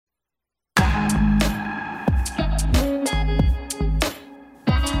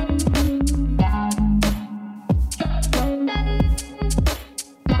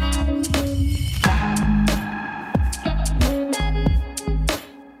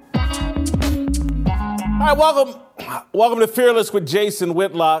All right, welcome to Fearless with Jason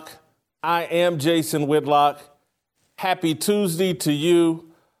Whitlock. I am Jason Whitlock. Happy Tuesday to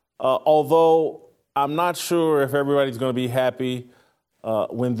you. Although I'm not sure if everybody's going to be happy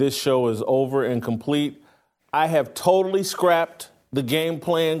when this show is over and complete. I have totally scrapped the game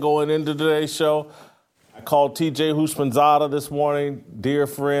plan going into today's show. I called TJ Houshmandzadeh this morning, dear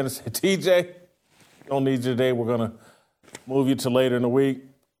friend. I said, TJ, don't need you today. We're going to move you to later in the week.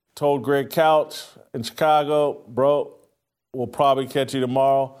 Told Greg Couch in Chicago, bro, we'll probably catch you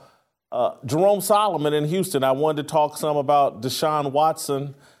tomorrow. Jerome Solomon in Houston, I wanted to talk some about Deshaun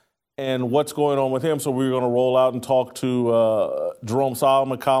Watson and what's going on with him. So we're going to roll out and talk to Jerome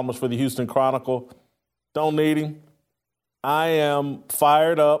Solomon, columnist for the Houston Chronicle. Don't need him. I am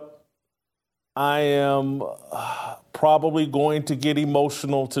fired up. I am probably going to get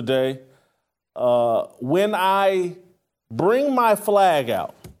emotional today. When I bring my flag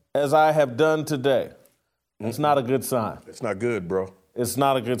out, as I have done today, it's not a good sign. It's not good, bro. It's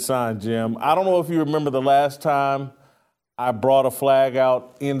not a good sign, Jim. I don't know if you remember the last time I brought a flag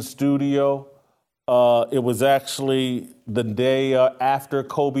out in studio. It was actually the day after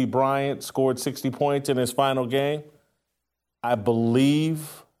Kobe Bryant scored 60 points in his final game. I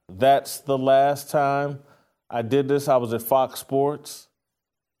believe that's the last time I did this. I was at Fox Sports,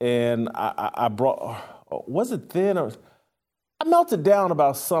 and I brought, was it then or? I melted down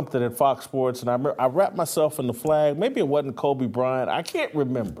about something at Fox Sports, and I wrapped myself in the flag. Maybe it wasn't Kobe Bryant. I can't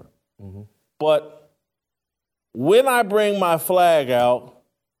remember. Mm-hmm. But when I bring my flag out,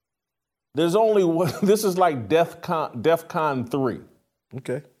 there's only one. This is like DEFCON 3.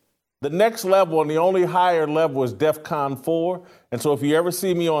 Okay. The next level and the only higher level is DEFCON 4. And so if you ever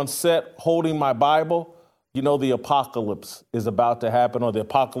see me on set holding my Bible, you know the apocalypse is about to happen, or the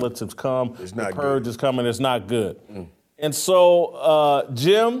apocalypse has come. It's not the purge good. is coming. It's not good. And so,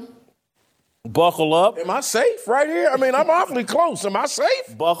 Jim, buckle up. Am I safe right here? I mean, I'm awfully close. Am I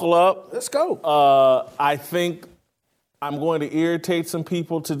safe? Buckle up. Let's go. I think I'm going to irritate some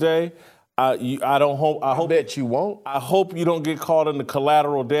people today. I bet you won't. I hope you don't get caught in the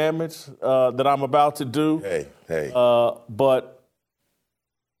collateral damage that I'm about to do. Hey. But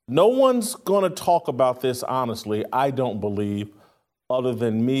no one's going to talk about this honestly, I don't believe, other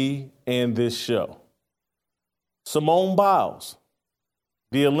than me and this show. Simone Biles,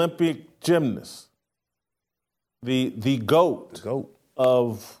 the Olympic gymnast, the GOAT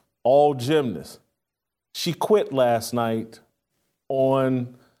of all gymnasts, she quit last night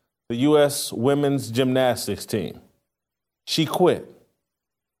on the U.S. women's gymnastics team. She quit.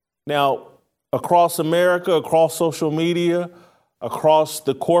 Now, across America, across social media, across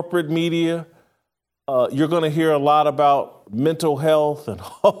the corporate media, you're going to hear a lot about mental health and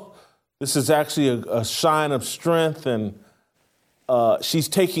this is actually a sign of strength, and she's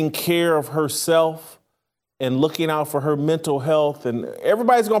taking care of herself and looking out for her mental health. And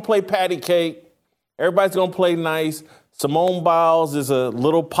everybody's going to play patty cake. Everybody's going to play nice. Simone Biles is a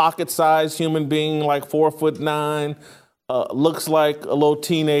little pocket-sized human being, like 4'9", looks like a little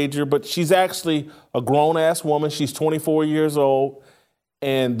teenager, but she's actually a grown-ass woman. She's 24 years old,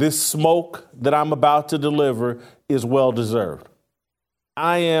 and this smoke that I'm about to deliver is well-deserved.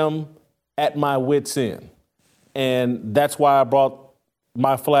 I am at my wit's end. And that's why I brought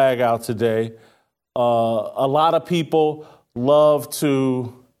my flag out today. A lot of people love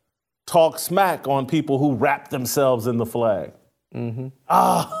to talk smack on people who wrap themselves in the flag.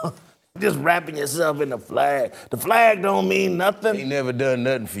 Mm-hmm. Just wrapping yourself in the flag. The flag don't mean nothing. Ain't never done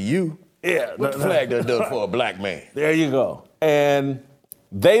nothing for you. Yeah. What the flag done for a black man? There you go. And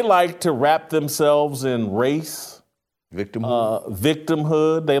they like to wrap themselves in race.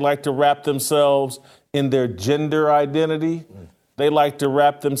 Victimhood. They like to wrap themselves in their gender identity. They like to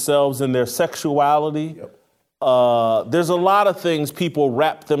wrap themselves in their sexuality. Yep. There's a lot of things people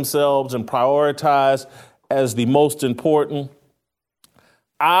wrap themselves and prioritize as the most important.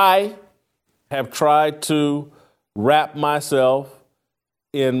 I have tried to wrap myself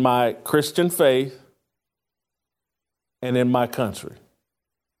in my Christian faith and in my country.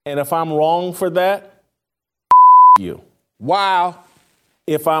 And if I'm wrong for that, you. Wow.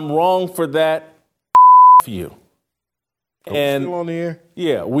 If I'm wrong for that, you. Are we still on the air?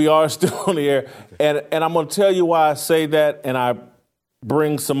 Yeah, we are still on the air. And I'm going to tell you why I say that, and I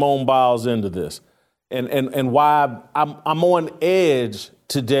bring Simone Biles into this. And why I'm on edge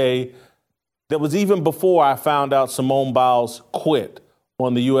today. That was even before I found out Simone Biles quit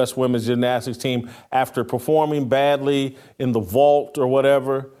on the U.S. women's gymnastics team after performing badly in the vault or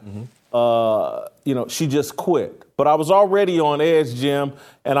whatever. Mm-hmm. She just quit. But I was already on edge, Jim,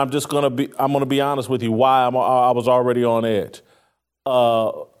 and I'm going to be honest with you why I was already on edge.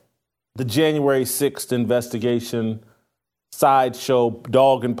 the January 6th investigation sideshow,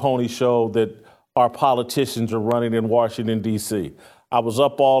 dog and pony show that our politicians are running in Washington, D.C. I was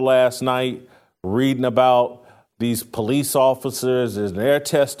up all last night reading about these police officers and their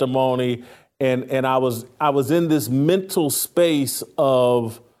testimony, and I was in this mental space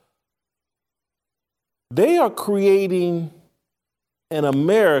of they are creating an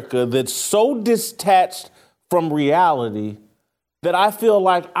America that's so detached from reality that I feel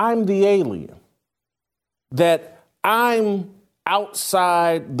like I'm the alien, that I'm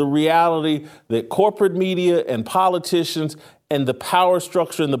outside the reality that corporate media and politicians and the power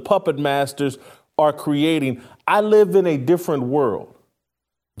structure and the puppet masters are creating. I live in a different world.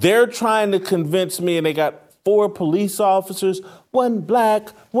 They're trying to convince me, and they got 4 police officers, 1 black,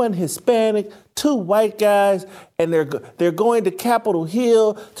 1 Hispanic, 2 white guys, and they're going to Capitol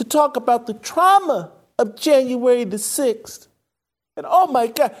Hill to talk about the trauma of January the 6th. And oh my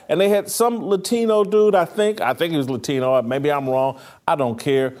God. And they had some Latino dude, I think he was Latino, maybe I'm wrong, I don't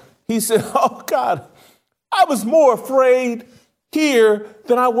care. He said, oh God, I was more afraid here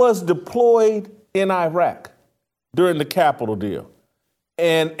than I was deployed in Iraq during the Capitol deal.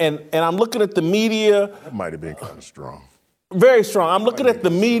 And I'm looking at the media. That might have been kind of strong. Very strong. I'm looking at the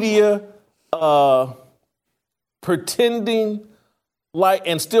media pretending like,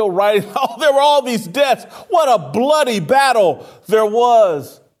 and still writing, oh, there were all these deaths. What a bloody battle there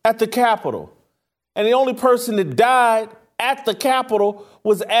was at the Capitol. And the only person that died at the Capitol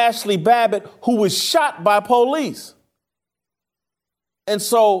was Ashley Babbitt, who was shot by police. And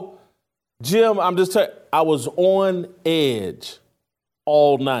so, Jim, I'm just telling you, I was on edge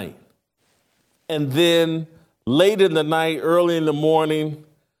all night. And then late in the night, early in the morning,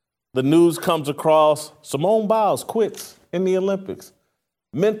 the news comes across Simone Biles quits in the Olympics.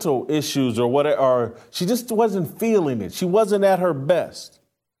 Mental issues or whatever, or she just wasn't feeling it. She wasn't at her best.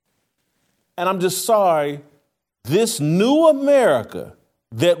 And I'm just sorry, this new America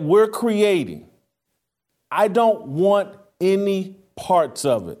that we're creating, I don't want any parts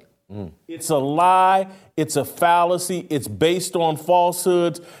of it. It's a lie. It's a fallacy. It's based on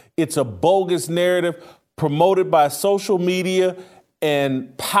falsehoods. It's a bogus narrative promoted by social media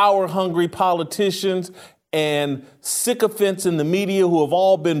and power-hungry politicians and sycophants in the media who have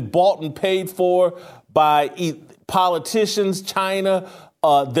all been bought and paid for by politicians, China,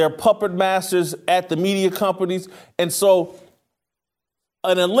 their puppet masters at the media companies. And so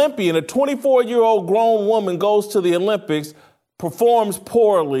an Olympian, a 24-year-old grown woman, goes to the Olympics, performs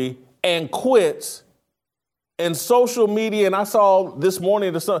poorly, and quits. And social media, and I saw this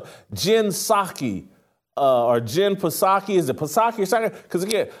morning, Jen Psaki, or Jen Psaki, is it Psaki or Psaki? Because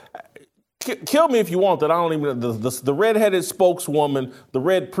again, kill me if you want that. I don't even know. The redheaded spokeswoman, the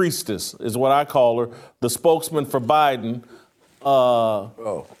red priestess is what I call her, the spokesman for Biden.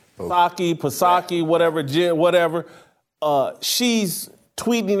 Psaki, whatever, Jen, whatever. She's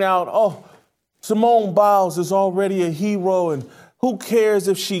tweeting out, oh, Simone Biles is already a hero, and who cares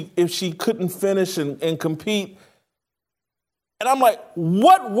if she couldn't finish and compete? And I'm like,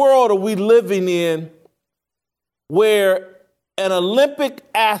 what world are we living in where an Olympic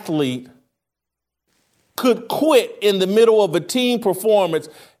athlete could quit in the middle of a team performance?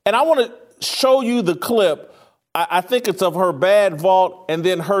 And I want to show you the clip. I think it's of her bad vault and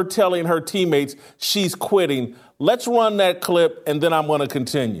then her telling her teammates she's quitting. Let's run that clip, and then I'm going to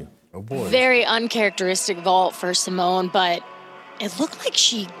continue. Oh, boy. Very uncharacteristic vault for Simone, but it looked like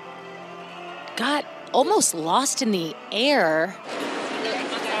she got almost lost in the air. I'm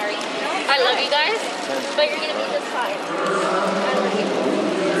sorry. I love you guys, but you're going to be just fine. I love you.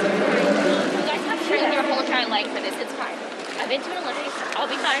 You guys have trained your whole entire life for this. It's fine. I've been to an Olympics. I'll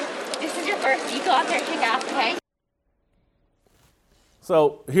be fine. This is your first. You go out there and kick ass, okay?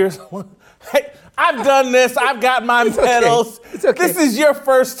 So here's one. Hey, I've done this. I've got my medals. Okay. It's okay. This is your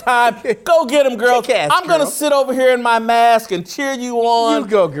first time. Go get them, girl. Kick ass, I'm going to sit over here in my mask and cheer you on. You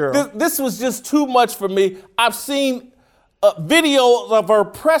go, girl. This was just too much for me. I've seen videos of her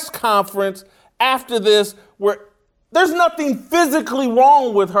press conference after this where there's nothing physically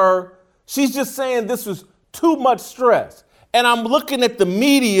wrong with her. She's just saying this was too much stress. And I'm looking at the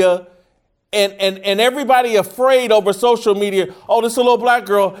media and everybody afraid over social media. Oh, this is a little black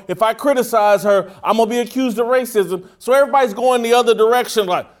girl. If I criticize her, I'm going to be accused of racism. So everybody's going the other direction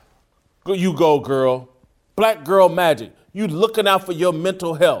like, you go, girl. Black girl magic. You looking out for your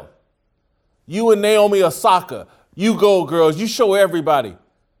mental health. You and Naomi Osaka. You go, girls. You show everybody.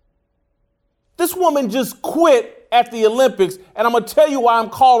 This woman just quit at the Olympics, and I'm going to tell you why I'm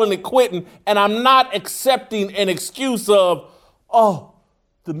calling it quitting, and I'm not accepting an excuse of, oh,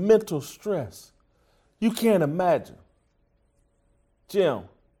 the mental stress. You can't imagine. Jim,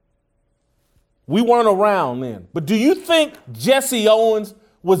 We weren't around then. But do you think Jesse Owens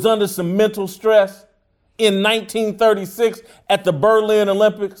was under some mental stress in 1936 at the Berlin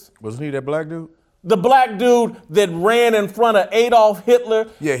Olympics? Wasn't he that black dude? The black dude that ran in front of Adolf Hitler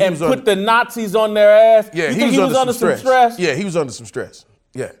and put the Nazis on their ass? Yeah, you think he was under some stress? Yeah, he was under some stress.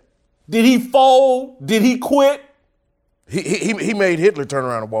 Yeah. Did he fold? Did he quit? He made Hitler turn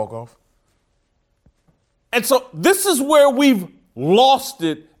around and walk off. And so this is where we've lost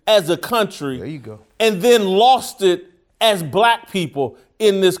it as a country. There you go. And then lost it as black people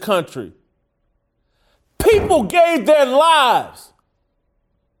in this country. People gave their lives,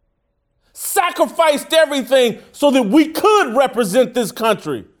 sacrificed everything so that we could represent this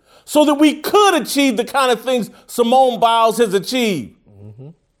country, so that we could achieve the kind of things Simone Biles has achieved.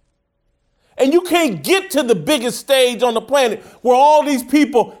 And you can't get to the biggest stage on the planet where all these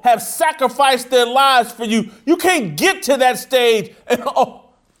people have sacrificed their lives for you. You can't get to that stage and, oh,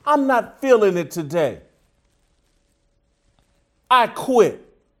 I'm not feeling it today. I quit.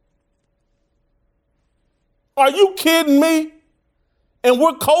 Are you kidding me? And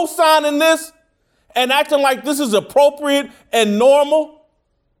we're co-signing this and acting like this is appropriate and normal?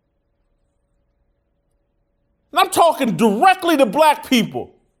 And I'm talking directly to black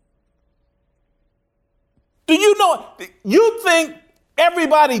people. Do you know, you think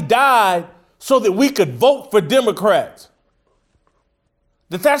everybody died so that we could vote for Democrats?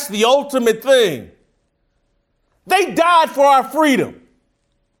 That's the ultimate thing. They died for our freedom.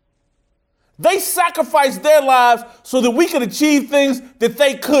 They sacrificed their lives so that we could achieve things that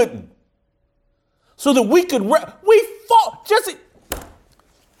they couldn't. So that we could, we fought, Jesse.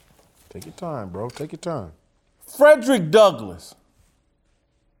 Take your time, bro, take your time. Frederick Douglass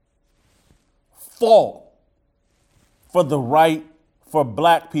fought for the right for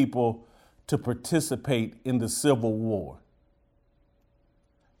black people to participate in the Civil War.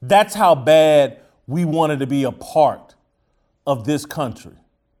 That's how bad we wanted to be a part of this country.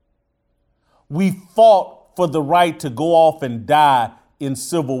 We fought for the right to go off and die in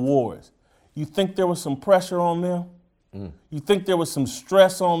civil wars. You think there was some pressure on them? You think there was some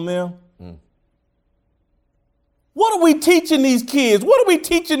stress on them? What are we teaching these kids? What are we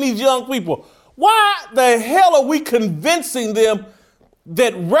teaching these young people? Why the hell are we convincing them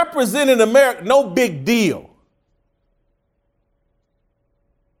that representing America, no big deal?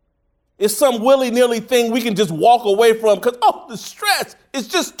 It's some willy-nilly thing we can just walk away from because, oh, the stress is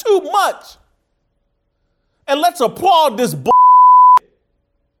just too much. And let's applaud this bull.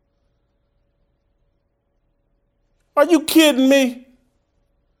 Are you kidding me?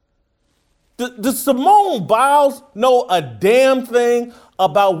 Does Simone Biles know a damn thing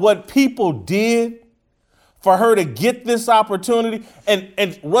about what people did for her to get this opportunity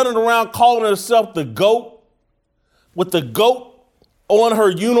and running around calling herself the GOAT with the GOAT on her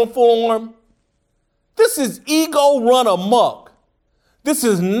uniform? This is ego run amok. This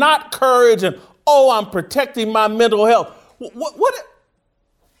is not courage and, oh, I'm protecting my mental health. What?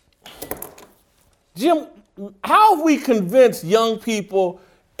 Jim, how have we convinced young people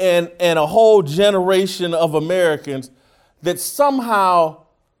and a whole generation of Americans that somehow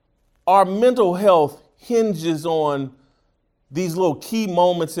our mental health hinges on these little key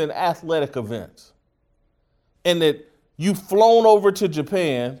moments in athletic events? And that you've flown over to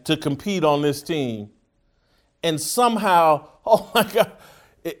Japan to compete on this team, and somehow, oh my God,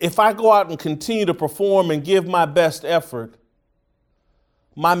 if I go out and continue to perform and give my best effort,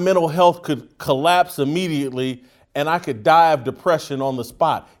 my mental health could collapse immediately and I could die of depression on the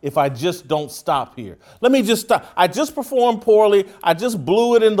spot if I just don't stop here. Let me just stop. I just performed poorly. I just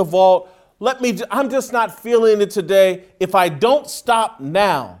blew it in the vault. I'm just not feeling it today. If I don't stop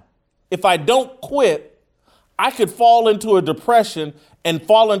now, if I don't quit, I could fall into a depression and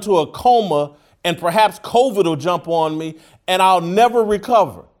fall into a coma, and perhaps COVID will jump on me and I'll never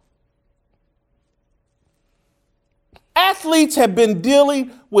recover. Athletes have been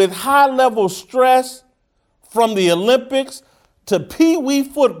dealing with high-level stress from the Olympics to Pee Wee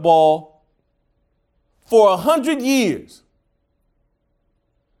football for 100 years.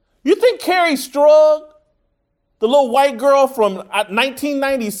 You think Carrie Strug, the little white girl from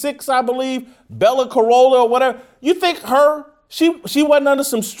 1996, I believe, Bella Corolla or whatever, you think she wasn't under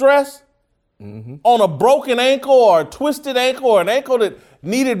some stress on a broken ankle or a twisted ankle or an ankle that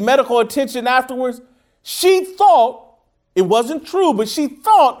needed medical attention afterwards? She thought, it wasn't true, but she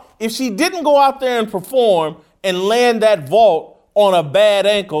thought if she didn't go out there and perform and land that vault on a bad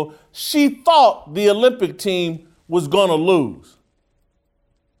ankle, she thought the Olympic team was going to lose.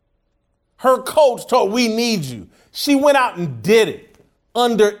 Her coach told, we need you. She went out and did it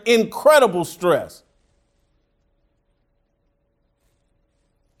under incredible stress.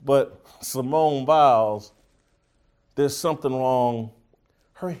 But Simone Biles, there's something wrong.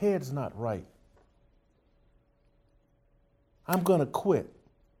 Her head's not right. I'm going to quit.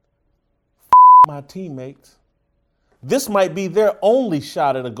 My teammates. This might be their only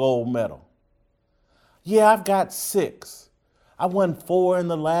shot at a gold medal. Yeah, I've got 6. I won 4 in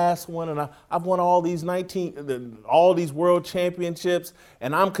the last one, and I've won all these world championships,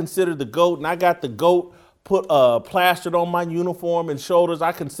 and I'm considered the GOAT, and I got the GOAT plastered on my uniform and shoulders.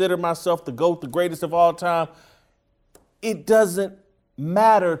 I consider myself the GOAT, the greatest of all time. It doesn't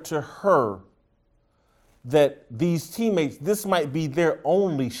matter to her that these teammates, this might be their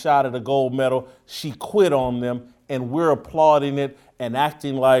only shot at a gold medal. She quit on them, and we're applauding it and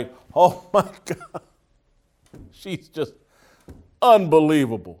acting like, oh my God, she's just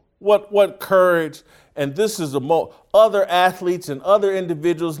unbelievable. What courage. And this is other athletes and other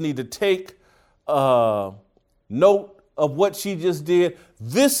individuals need to take note of what she just did.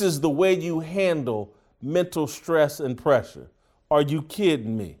 This is the way you handle mental stress and pressure. Are you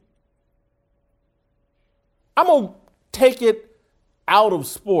kidding me? I'm going to take it out of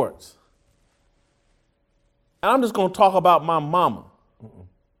sports. And I'm just going to talk about my mama,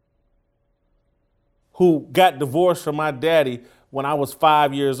 who got divorced from my daddy when I was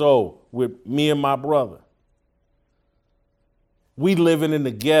 5 years old with me and my brother. We living in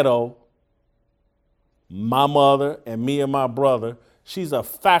the ghetto, my mother and me and my brother. She's a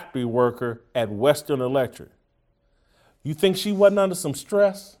factory worker at Western Electric. You think she wasn't under some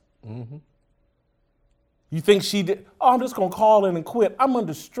stress? Mm-hmm. You think she did? Oh, I'm just going to call in and quit. I'm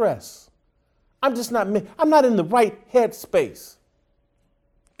under stress. I'm not in the right headspace.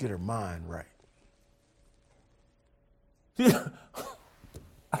 Get her mind right.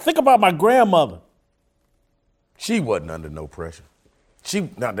 I think about my grandmother. She wasn't under no pressure.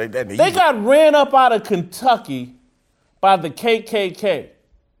 They got ran up out of Kentucky by the KKK.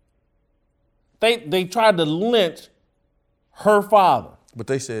 They tried to lynch her father. But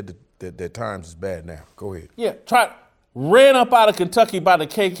they said that times is bad now. Go ahead. Yeah, ran up out of Kentucky by the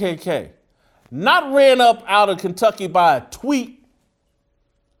KKK. Not ran up out of Kentucky by a tweet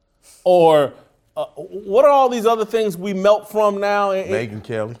or what are all these other things we melt from now? Megyn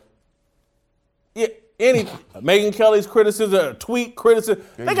Kelly. Yeah, Megyn Kelly's criticism, tweet criticism.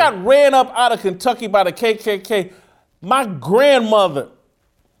 They got ran up out of Kentucky by the KKK. My grandmother.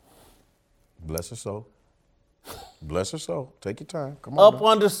 Bless her soul. Bless her soul. Take your time. Come on. Up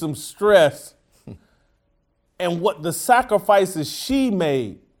under some stress. And what the sacrifices she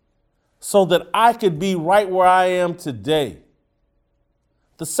made so that I could be right where I am today.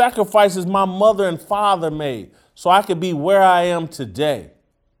 The sacrifices my mother and father made so I could be where I am today.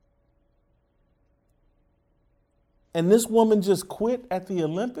 And this woman just quit at the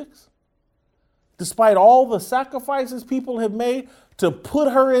Olympics? Despite all the sacrifices people have made to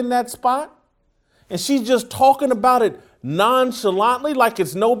put her in that spot? And she's just talking about it nonchalantly like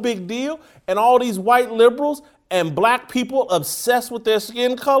it's no big deal, and all these white liberals and black people obsessed with their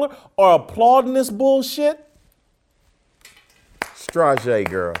skin color are applauding this bullshit? Strage,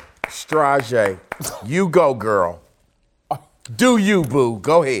 girl. Strage. You go, girl. Do you, boo.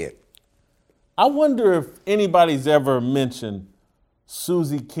 Go ahead. I wonder if anybody's ever mentioned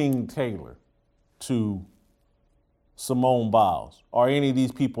Susie King Taylor to Simone Biles, or any of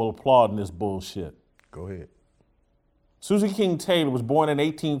these people applauding this bullshit. Go ahead. Susie King Taylor was born in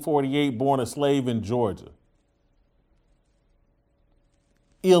 1848, born a slave in Georgia.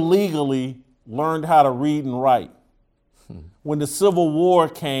 Illegally learned how to read and write. When the Civil War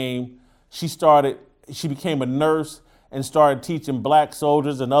came, she became a nurse and started teaching black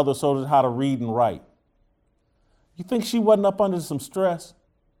soldiers and other soldiers how to read and write. You think she wasn't up under some stress?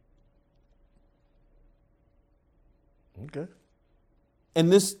 Okay.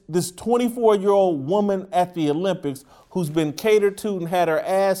 And this 24-year-old woman at the Olympics who's been catered to and had her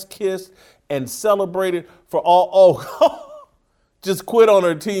ass kissed and celebrated for just quit on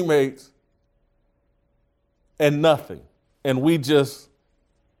her teammates and nothing. And we just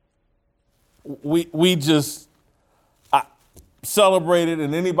celebrated,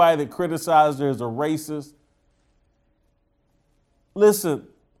 and anybody that criticized her is a racist. Listen,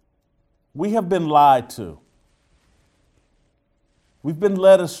 we have been lied to. We've been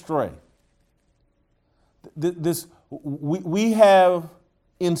led astray. We have,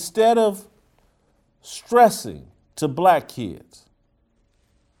 instead of stressing to black kids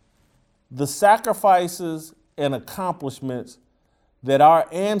the sacrifices and accomplishments that our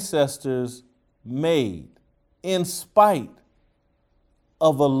ancestors made in spite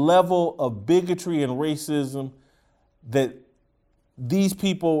of a level of bigotry and racism that these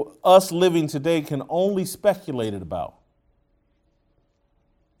people, us living today, can only speculate about.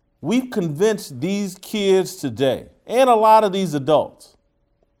 we've convinced these kids today, and a lot of these adults,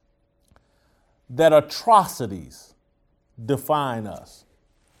 that atrocities define us.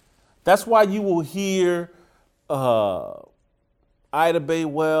 That's why you will hear Ida Bay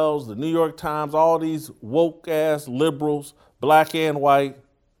Wells, the New York Times, all these woke-ass liberals, black and white.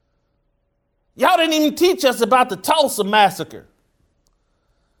 Y'all didn't even teach us about the Tulsa massacre.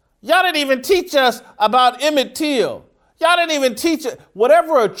 Y'all didn't even teach us about Emmett Till. Y'all didn't even teach it.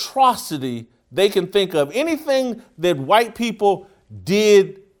 Whatever atrocity they can think of, anything that white people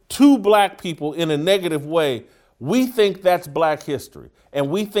did to black people in a negative way, we think that's black history. And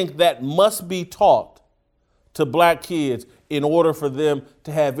we think that must be taught to black kids in order for them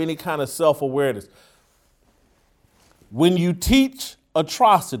to have any kind of self-awareness. When you teach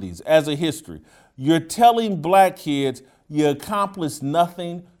atrocities as a history, you're telling black kids you accomplished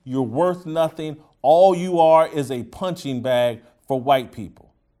nothing, you're worth nothing, all you are is a punching bag for white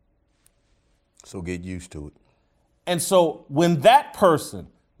people. So get used to it. And so when that person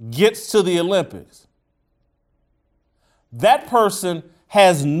gets to the Olympics, that person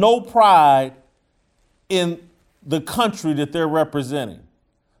has no pride in the country that they're representing.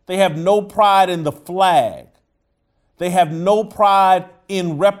 They have no pride in the flag. They have no pride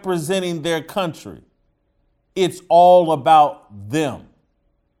in representing their country. It's all about them.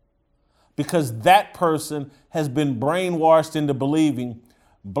 Because that person has been brainwashed into believing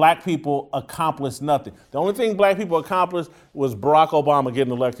black people accomplished nothing. The only thing black people accomplished was Barack Obama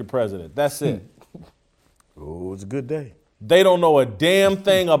getting elected president. That's it. Oh, it was a good day. They don't know a damn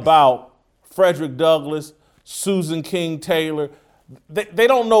thing about Frederick Douglass, Susan King Taylor. They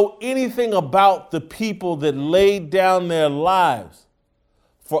don't know anything about the people that laid down their lives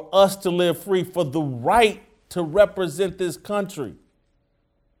for us to live free, for the right to represent this country.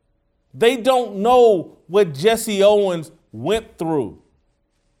 They don't know what Jesse Owens went through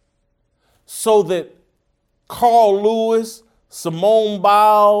so that Carl Lewis, Simone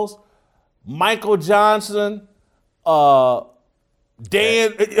Biles, Michael Johnson, Cassius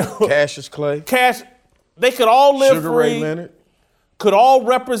Clay. They could all live Sugar free. Ray Leonard. Could all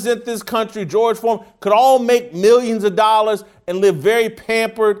represent this country, George Foreman, could all make millions of dollars and live very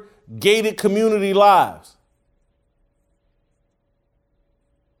pampered, gated community lives.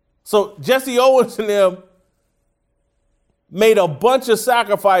 So Jesse Owens and them made a bunch of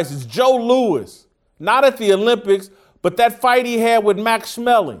sacrifices. Joe Louis, not at the Olympics, but that fight he had with Max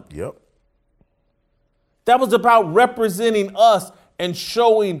Schmeling. Yep. That was about representing us and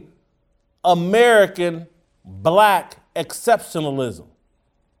showing American black exceptionalism.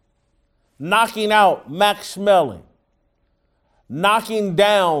 Knocking out Max Schmeling. Knocking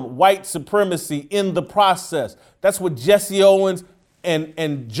down white supremacy in the process. That's what Jesse Owens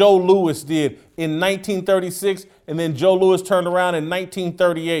and Joe Louis did in 1936, and then Joe Louis turned around in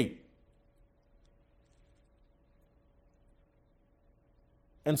 1938.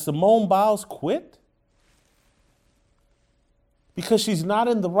 And Simone Biles quit? Because she's not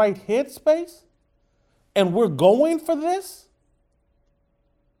in the right headspace? And we're going for this?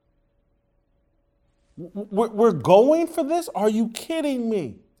 We're going for this? Are you kidding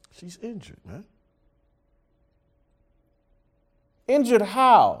me? She's injured, man. Injured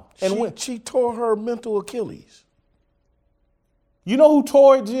how? And She tore her mental Achilles. You know who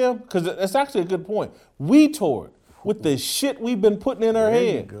tore it, Jim? Because that's actually a good point. We tore it with the shit we've been putting in her There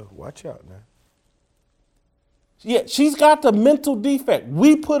head. you go. Watch out now. Yeah, she's got the mental defect.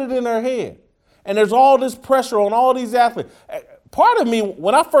 We put it in her head. And there's all this pressure on all these athletes. Part of me,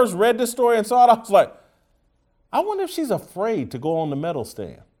 when I first read this story and saw it, I was like, I wonder if she's afraid to go on the medal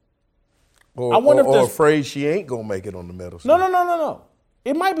stand. Or, I wonder if or there's afraid she ain't going to make it on the medal stand. No.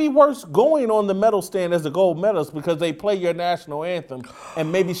 It might be worse going on the medal stand as a gold medalist because they play your national anthem,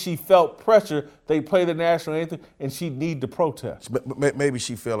 and maybe she felt pressure. They play the national anthem, and she'd need to protest. Maybe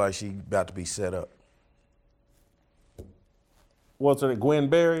she feel like she about to be set up. What's her name? Gwen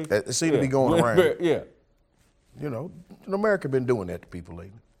Berry? It seemed to be going Gwen around. Berry, yeah. You know, America been doing that to people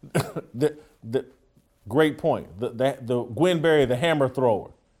lately. The great point. The Gwen Berry, the hammer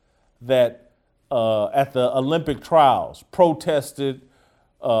thrower, that at the Olympic trials protested,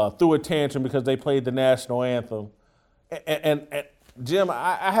 threw a tantrum because they played the national anthem. And Jim,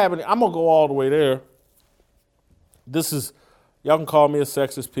 I haven't. I'm gonna go all the way there. This is, y'all can call me a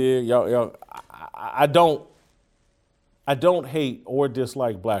sexist pig. Y'all, I don't hate or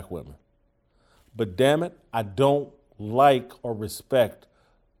dislike black women, but damn it, I don't like or respect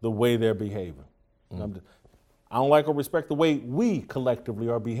the way they're behaving. I don't like or respect the way we collectively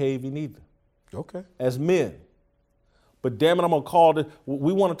are behaving either. Okay. As men. But damn it, I'm gonna call this,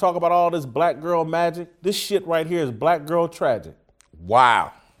 we wanna talk about all this black girl magic. This shit right here is black girl tragic.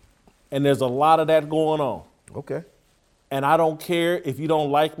 Wow. And there's a lot of that going on. Okay. And I don't care if you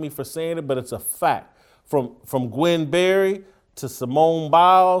don't like me for saying it, but it's a fact. From Gwen Berry to Simone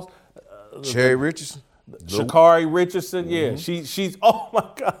Biles. Sherry Richardson. Sha'Carri Richardson, yeah. She's, oh my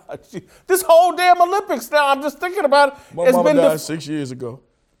God. This whole damn Olympics now, I'm just thinking about it. My mama died 6 years ago.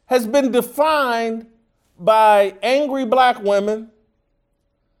 Has been defined by angry black women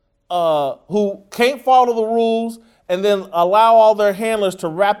who can't follow the rules and then allow all their handlers to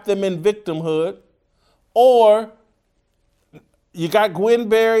wrap them in victimhood. Or you got Gwen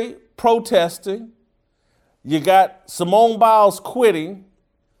Berry protesting. You got Simone Biles quitting.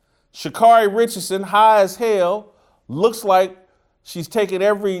 Sha'Carri Richardson, high as hell, looks like she's taking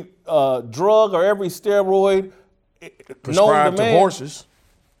every drug or every steroid prescribed to horses.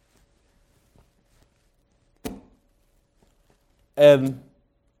 And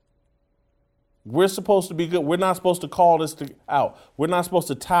we're supposed to be good. We're not supposed to call this out. We're not supposed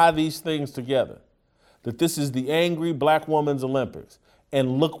to tie these things together. That this is the angry black woman's Olympics.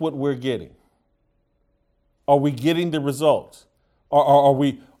 And look what we're getting. Are we getting the results?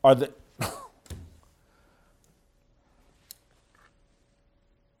 Are the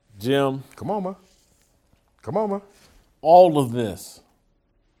Jim? Come on, man. All of this,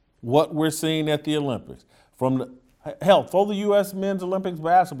 what we're seeing at the Olympics, from the hell, throw the U.S. men's Olympics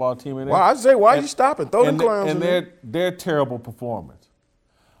basketball team in there. Well, I say, why are you stopping? Throw them clowns in there. And their terrible performance.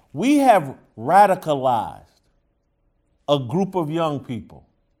 We have radicalized a group of young people.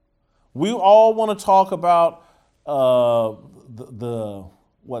 We all want to talk about the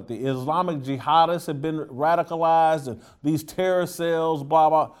Islamic jihadists have been radicalized and these terror cells, blah,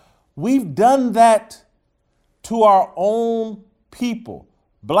 blah. We've done that to our own people,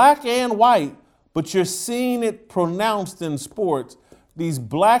 black and white, but you're seeing it pronounced in sports, these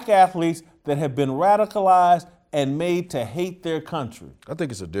black athletes that have been radicalized and made to hate their country. I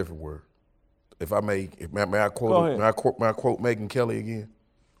think it's a different word. If I may I quote Megyn Kelly again?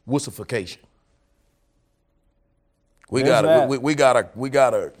 Wussification. We got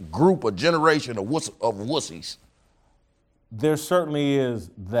a group, a generation of wussies. There certainly is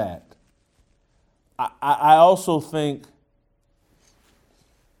that. I also think,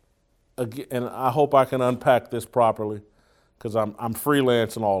 again, and I hope I can unpack this properly, because I'm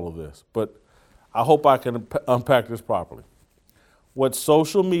freelancing all of this, but I hope I can unpack this properly. What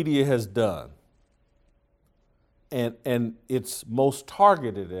social media has done, and it's most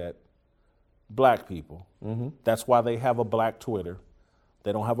targeted at black people. Mm-hmm. That's why they have a black Twitter.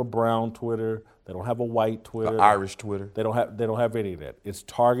 They don't have a brown Twitter. They don't have a white Twitter. Irish Twitter. They don't have any of that. It's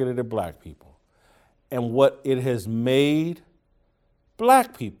targeted at black people. And what it has made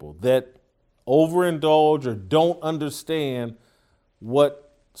black people that overindulge or don't understand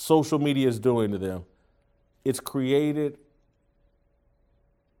what social media is doing to them, it's created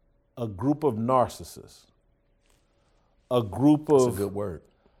a group of narcissists, a group of That's a good word.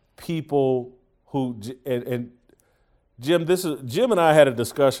 People who, and Jim and I had a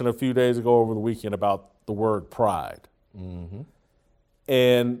discussion a few days ago over the weekend about the word pride. Mm-hmm.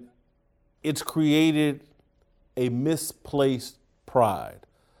 And it's created a misplaced pride,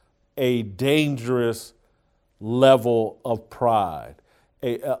 a dangerous level of pride,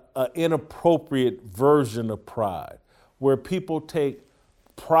 a inappropriate version of pride, where people take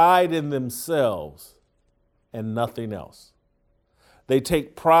pride in themselves and nothing else. They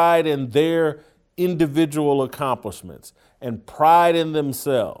take pride in their individual accomplishments and pride in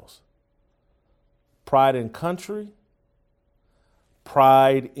themselves. Pride in country,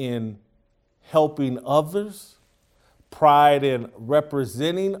 pride in helping others, pride in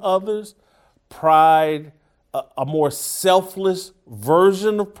representing others, pride, a more selfless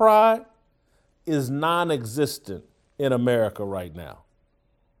version of pride is non-existent in America right now.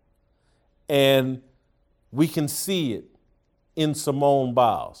 And we can see it in Simone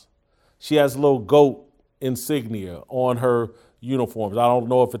Biles. She has a little goat insignia on her uniforms. I don't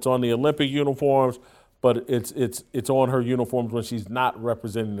know if it's on the Olympic uniforms, but it's on her uniforms when she's not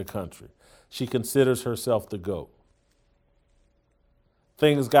representing the country. She considers herself the GOAT.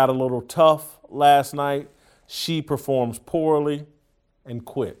 Things got a little tough last night. She performs poorly and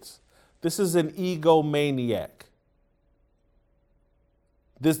quits. This is an egomaniac.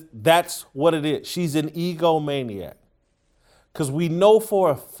 That's what it is. She's an egomaniac. Because we know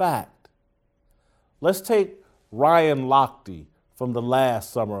for a fact, let's take Ryan Lochte from the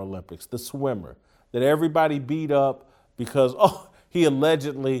last Summer Olympics, the swimmer, that everybody beat up because, he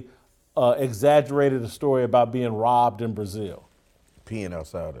allegedly exaggerated a story about being robbed in Brazil. Peeing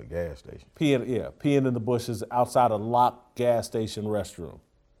outside a gas station. Peeing in the bushes outside a locked gas station restroom.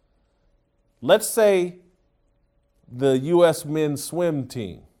 Let's say the U.S. men's swim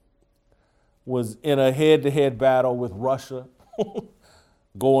team was in a head-to-head battle with Russia,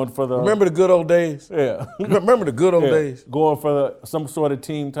 going for the Remember the good old days? yeah, Remember the good old days? going for some sort of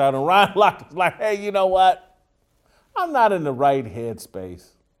team title. Ryan Lochte was like, hey, you know what? I'm not in the right headspace.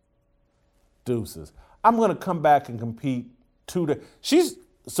 Deuces. I'm going to come back and compete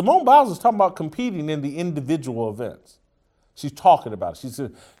Simone Biles is talking about competing in the individual events. She's talking about it. She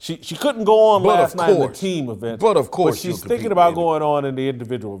said she couldn't go on last night in the team events. But of course she's thinking about going on in the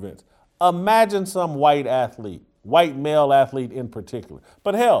individual events. Imagine some white athlete, white male athlete in particular.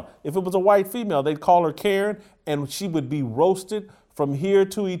 But hell, if it was a white female, they'd call her Karen and she would be roasted from here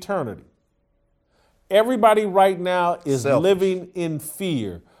to eternity. Everybody right now is living in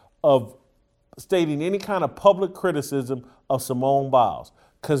fear of stating any kind of public criticism of Simone Biles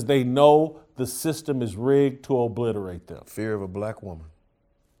because they know the system is rigged to obliterate them. Fear of a black woman.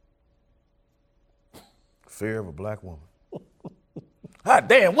 Fear of a black woman. God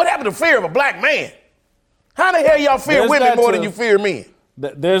damn, what happened to fear of a black man? How the hell y'all fear women more than you fear men?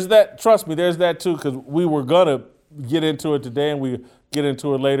 There's that, trust me, there's that too, because we were going to get into it today and we get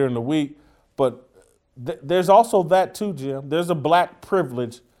into it later in the week. But there's also that too, Jim. There's a black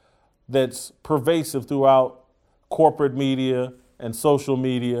privilege that's pervasive throughout corporate media and social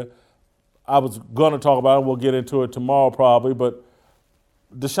media. I was going to talk about it. We'll get into it tomorrow probably, but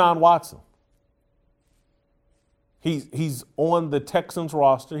Deshaun Watson. He's on the Texans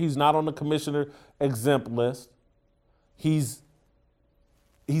roster. He's not on the commissioner exempt list. He's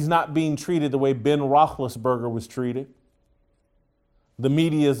not being treated the way Ben Roethlisberger was treated. The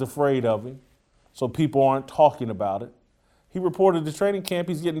media is afraid of him, so people aren't talking about it. He reported to training camp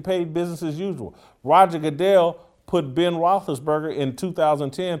he's getting paid business as usual. Roger Goodell put Ben Roethlisberger in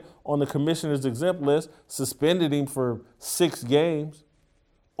 2010 on the commissioner's exempt list, suspended him for 6 games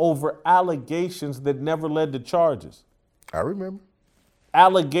over allegations that never led to charges. I remember.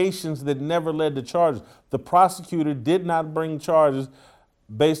 Allegations that never led to charges. The prosecutor did not bring charges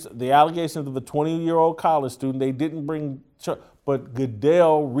based on the allegations of a 20-year-old college student. They didn't bring charges. But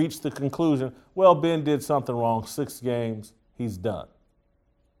Goodell reached the conclusion, well, Ben did something wrong, 6 games, he's done.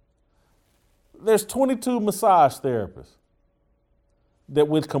 There's 22 massage therapists that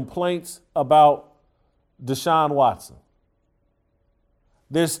with complaints about Deshaun Watson.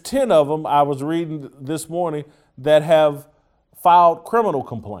 There's 10 of them, I was reading this morning, that have filed criminal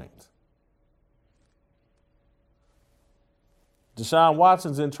complaints. Deshaun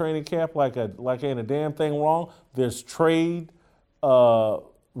Watson's in training camp like ain't a damn thing wrong. There's trade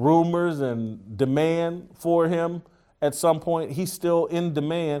rumors and demand for him at some point. He's still in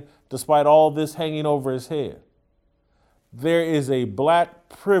demand despite all this hanging over his head. There is a black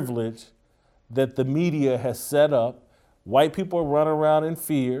privilege that the media has set up. White people are running around in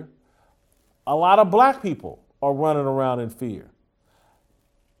fear. A lot of black people are running around in fear.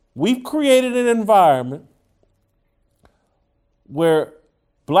 We've created an environment where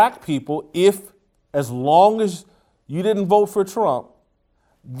black people, as long as you didn't vote for Trump,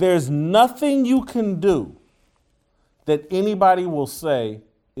 there's nothing you can do that anybody will say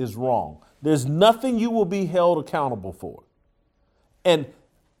is wrong. There's nothing you will be held accountable for. And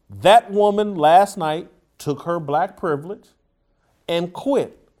that woman last night took her black privilege and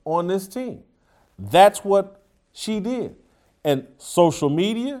quit on this team. That's what she did. And social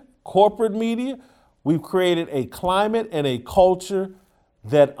media, corporate media, we've created a climate and a culture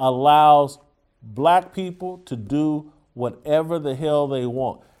that allows black people to do whatever the hell they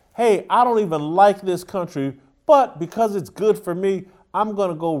want. Hey, I don't even like this country, but because it's good for me, I'm going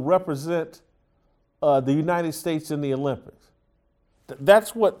to go represent the United States in the Olympics.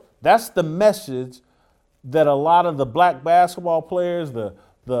 That's the message that a lot of the black basketball players, the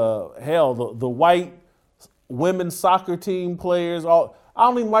white women's soccer team players, I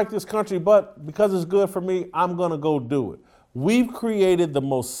don't even like this country, but because it's good for me, I'm going to go do it. We've created the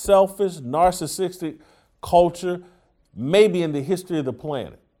most selfish, narcissistic culture maybe in the history of the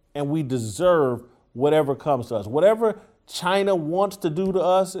planet, and we deserve whatever comes to us. Whatever China wants to do to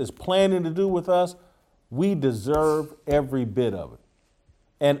us, is planning to do with us, we deserve every bit of it.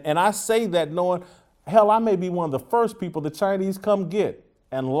 And I say that knowing, hell, I may be one of the first people the Chinese come get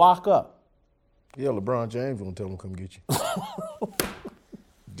and lock up. Yeah, LeBron James won't tell them come get you.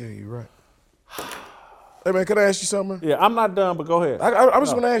 Yeah, you're right. Hey, man, can I ask you something? Yeah, I'm not done, but go ahead. I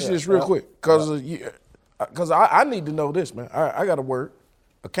just want to ask you this real quick, because I need to know this, man. I got a word,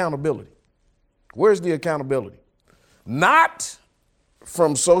 accountability. Where's the accountability? Not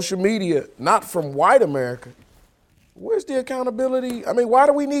from social media, not from white America. Where's the accountability? I mean, why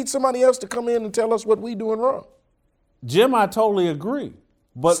do we need somebody else to come in and tell us what we doing wrong? Jim, I totally agree.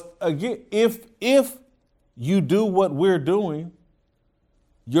 But again, if you do what we're doing,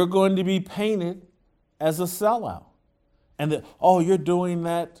 you're going to be painted as a sellout. And that, oh, you're doing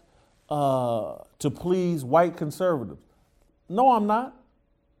that to please white conservatives. No, I'm not.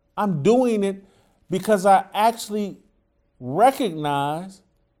 I'm doing it because I actually recognize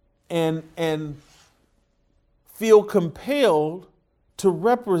and feel compelled to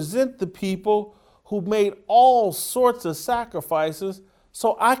represent the people who made all sorts of sacrifices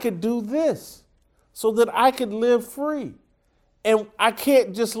so I could do this, so that I could live free. And I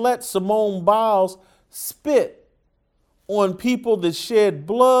can't just let Simone Biles spit on people that shed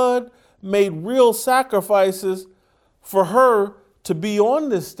blood, made real sacrifices for her to be on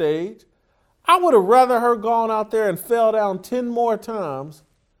this stage. I would have rather her gone out there and fell down 10 more times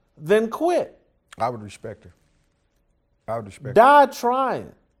than quit. I would respect her. I would respect her. Died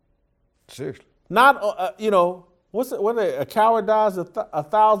trying. Seriously. Not, what's it? What are they? A coward dies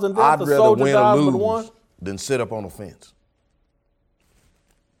 1,000 deaths. I'd A rather soldier win or dies but one. lose than sit up on a fence.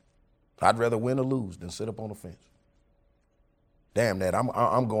 I'd rather win or lose than sit up on a fence. Damn that,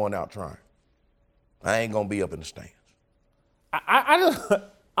 I'm going out trying. I ain't gonna be up in the stands. I just,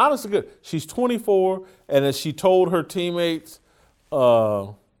 honestly, good. She's 24, and as she told her teammates,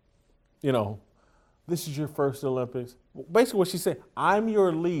 this is your first Olympics. Basically, what she said, I'm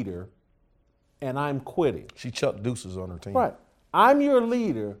your leader, and I'm quitting. She chucked deuces on her team. Right. I'm your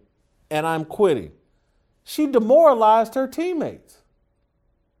leader, and I'm quitting. She demoralized her teammates.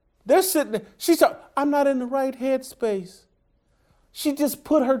 They're sitting there. She said, I'm not in the right headspace. She just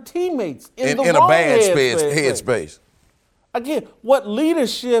put her teammates in the wrong a bad headspace. Again, what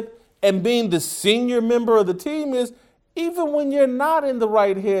leadership and being the senior member of the team is, even when you're not in the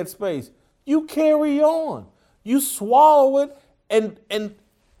right headspace, you carry on. You swallow it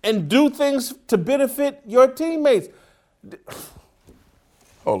and do things to benefit your teammates.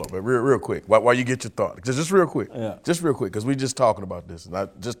 Hold up, man, real quick, while you get your thought. Just real quick. Yeah. Just real quick, because we just talking about this. And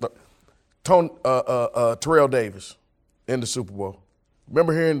Terrell Davis in the Super Bowl.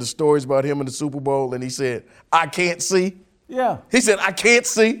 Remember hearing the stories about him in the Super Bowl, and he said, I can't see? Yeah. He said, I can't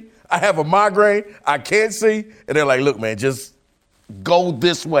see. I have a migraine. I can't see. And they're like, look, man, just go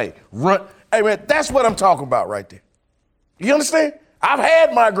this way. Run. Hey, man, that's what I'm talking about right there. You understand? I've had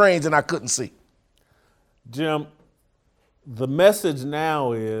migraines and I couldn't see. Jim, the message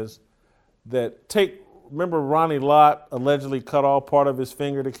now is that remember Ronnie Lott allegedly cut off part of his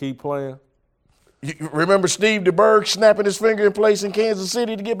finger to keep playing? You remember Steve DeBerg snapping his finger in place in Kansas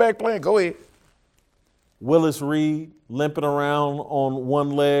City to get back playing? Go ahead. Willis Reed limping around on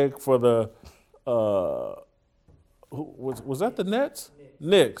one leg for the, was that the Nets?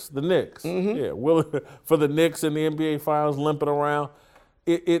 Knicks, the Knicks. Mm-hmm. Yeah, for the Knicks in the NBA Finals limping around.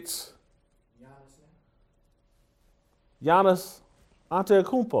 It's Giannis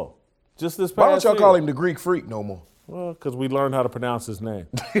Antetokounmpo. Just this past Why don't y'all year. call him the Greek Freak no more? Well, because we learned how to pronounce his name.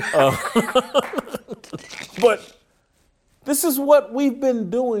 But this is what we've been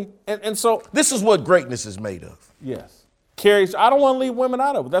doing. And so. This is what greatness is made of. Yes. I don't want to leave women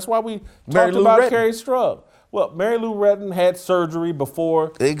out of it. That's why we talked about Carrie Strug. Well, Mary Lou Retton had surgery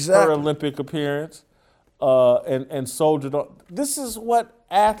before her Olympic appearance and soldiered on. This is what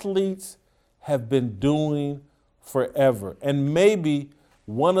athletes have been doing forever. And maybe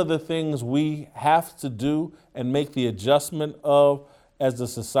one of the things we have to do and make the adjustment of as a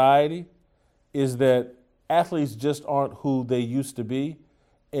society is that athletes just aren't who they used to be,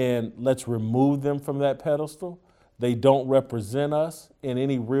 and let's remove them from that pedestal. They don't represent us in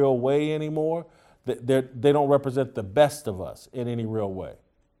any real way anymore. They don't represent the best of us in any real way.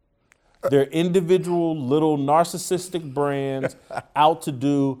 They're individual little narcissistic brands out to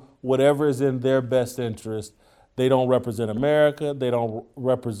do whatever is in their best interest. They don't represent America. They don't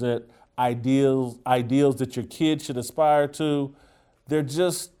represent ideals that your kids should aspire to. They're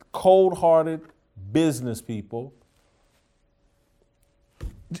just cold-hearted business people.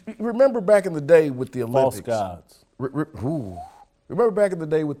 Remember back in the day with the Olympics? False gods. Remember back in the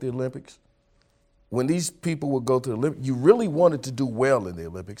day with the Olympics? When these people would go to the Olympics, you really wanted to do well in the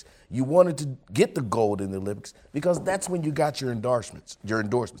Olympics. You wanted to get the gold in the Olympics because that's when you got your endorsements.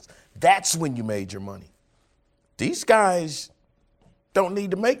 That's when you made your money. These guys don't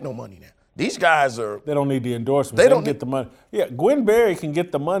need to make no money now. These guys are. They don't need the endorsements. They don't get the money. Yeah, Gwen Berry can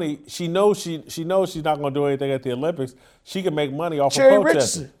get the money. She knows she's not going to do anything at the Olympics. She can make money off of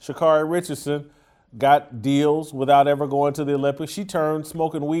protesting. Sha'Carri Richardson got deals without ever going to the Olympics. She turned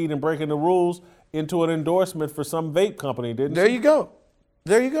smoking weed and breaking the rules into an endorsement for some vape company, didn't she? There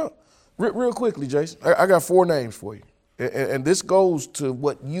you go. Real quickly, Jason, I got 4 names for you. And this goes to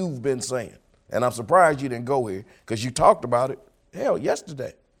what you've been saying. And I'm surprised you didn't go here because you talked about it,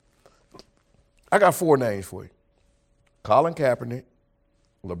 yesterday. I got 4 names for you. Colin Kaepernick,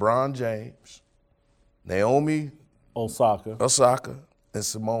 LeBron James, Naomi Osaka, and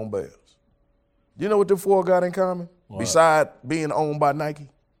Simone Biles. Do you know what the four got in common? What? Besides being owned by Nike?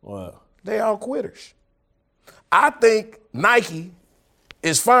 What? They all quitters. I think Nike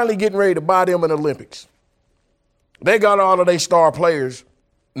is finally getting ready to buy them in the Olympics. They got all of their star players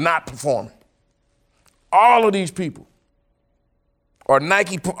not performing. All of these people are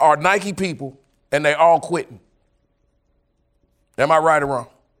Nike people, and they all quitting. Am I right or wrong?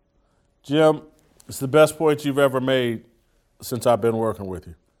 Jim, it's the best point you've ever made since I've been working with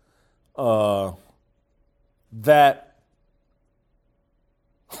you. That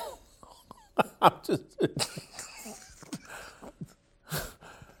I'm just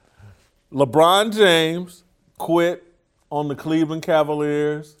LeBron James quit on the Cleveland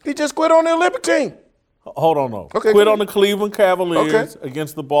Cavaliers. He just quit on the Olympic team. Hold on, no. Okay, quit go on the Cleveland Cavaliers Okay.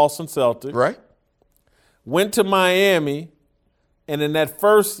 against the Boston Celtics. Right. Went to Miami, and in that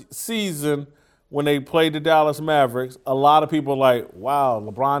first season when they played the Dallas Mavericks, a lot of people were like, wow,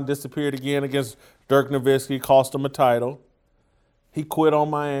 LeBron disappeared again against Dirk Nowitzki, cost him a title. He quit on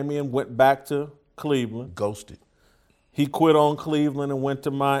Miami and went back to Cleveland. Ghosted. He quit on Cleveland and went to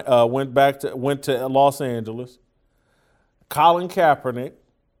went to Los Angeles. Colin Kaepernick,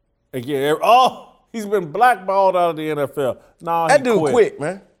 again, he's been blackballed out of the NFL. No, That dude quit,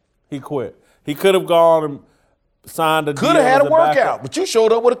 man. He quit. He could have gone and signed a deal. Could have had as a backup. workout, but you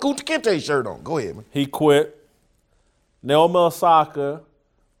showed up with a Kunta Kinte shirt on. Go ahead, man. He quit. Naomi Osaka,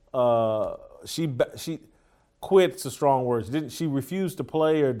 she quit's a strong word. She refused to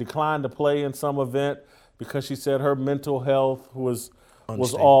play or declined to play in some event because she said her mental health was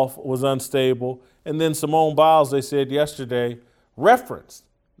unstable. And then Simone Biles, they said yesterday, referenced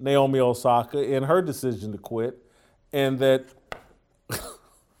Naomi Osaka in her decision to quit, and that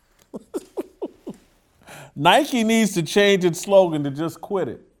Nike needs to change its slogan to just quit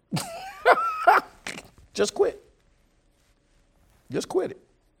it. Just quit. Just quit it.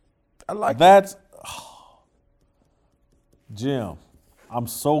 I like That's Jim, I'm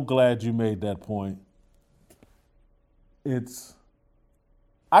so glad you made that point.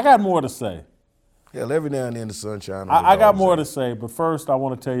 I got more to say. Hell, every now and then the sun shines. I got more to say, but first I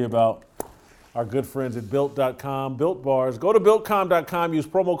want to tell you about our good friends at Built.com, Built Bars. Go to BuiltCom.com, use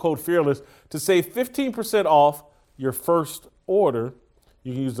promo code FEARLESS to save 15% off your first order.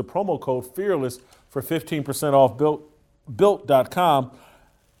 You can use the promo code FEARLESS for 15% off Built.com.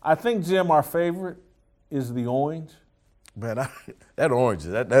 I think, Jim, our favorite is the orange. Man, that orange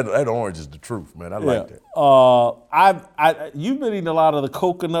is the truth, man. I like that. You've been eating a lot of the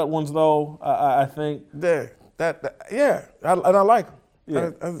coconut ones, though. I think. Yeah, and I like them.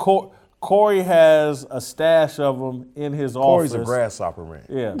 Yeah. Corey has a stash of them in his Corey's office. a grasshopper man.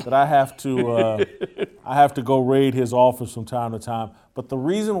 Yeah, that I have to go raid his office from time to time. But the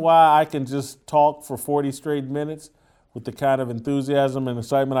reason why I can just talk for 40 straight minutes with the kind of enthusiasm and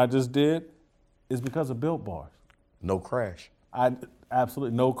excitement I just did is because of Built Bars. No crash.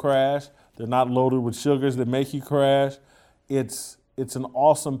 Absolutely no crash. They're not loaded with sugars that make you crash. It's an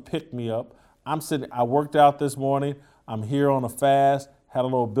awesome pick-me-up. I worked out this morning. I'm here on a fast, had a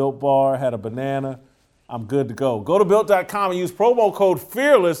little Built Bar, had a banana. I'm good to go. Go to Built.com and use promo code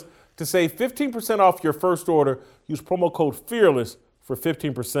FEARLESS to save 15% off your first order. Use promo code FEARLESS for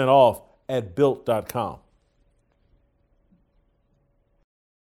 15% off at Built.com.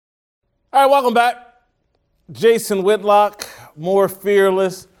 All right, welcome back. Jason Whitlock, more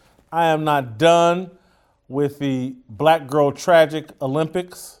Fearless. I am not done with the Black Girl Tragic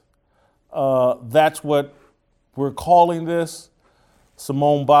Olympics. That's what we're calling this.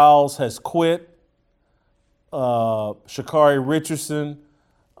 Simone Biles has quit. Sha'Carri Richardson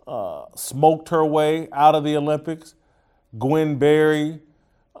smoked her way out of the Olympics. Gwen Berry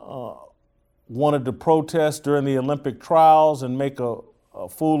wanted to protest during the Olympic trials and make a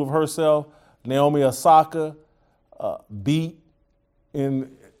fool of herself. Naomi Osaka beat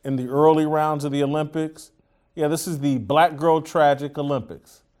in the early rounds of the Olympics. Yeah, this is the Black Girl Tragic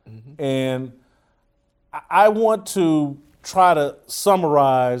Olympics. Mm-hmm. And I want to try to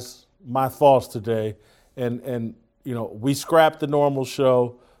summarize my thoughts today. And we scrapped the normal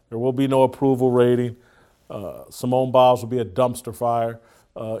show. There will be no approval rating. Simone Biles will be a dumpster fire.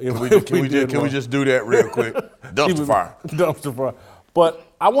 Can we just do that real quick? Dumpster fire. Dumpster fire. But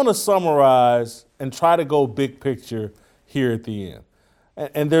I want to summarize and try to go big picture here at the end.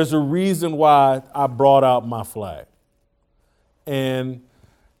 And there's a reason why I brought out my flag. And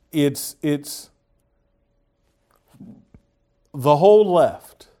it's the whole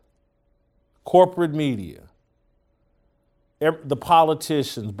left, corporate media, the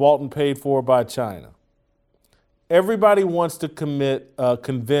politicians bought and paid for by China, everybody wants to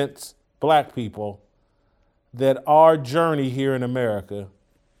convince black people that our journey here in America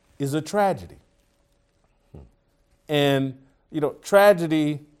is a tragedy. And,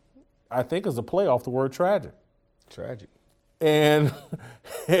 tragedy, I think, is a play off the word tragic. Tragic. And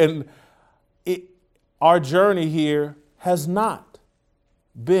our journey here has not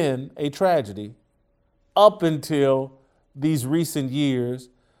been a tragedy up until these recent years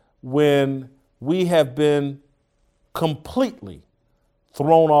when we have been completely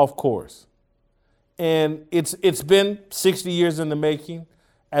thrown off course. And it's been 60 years in the making,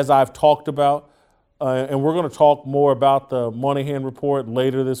 as I've talked about, and we're going to talk more about the Moynihan Report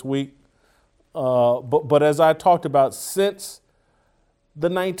later this week. But as I talked about, since the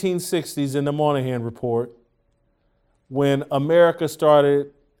 1960s in the Moynihan Report, when America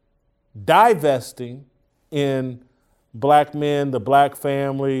started divesting in black men, the black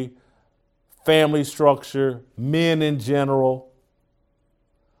family, family structure, men in general,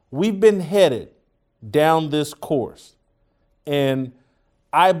 we've been headed down this course. And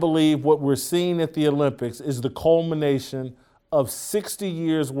I believe what we're seeing at the Olympics is the culmination of 60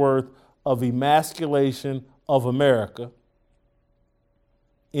 years worth of emasculation of America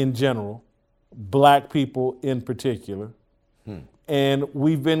in general, black people in particular. And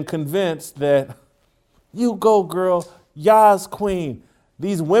we've been convinced that you go, girl, Yas queen.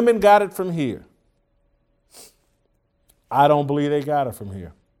 These women got it from here. I don't believe they got it from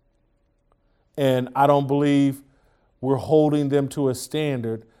here. And I don't believe we're holding them to a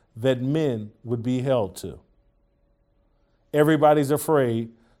standard that men would be held to. Everybody's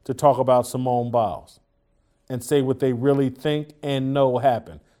afraid to talk about Simone Biles and say what they really think and know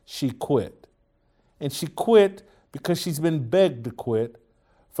happened. She quit. And she quit because she's been begged to quit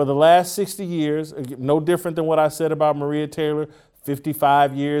for the last 60 years, no different than what I said about Maria Taylor,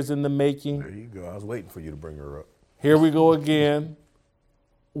 55 years in the making. There you go. I was waiting for you to bring her up. Here we go again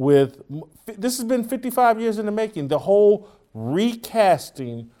with, this has been 55 years in the making, the whole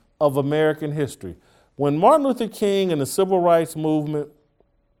recasting of American history. When Martin Luther King and the Civil Rights Movement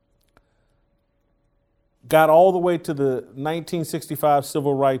got all the way to the 1965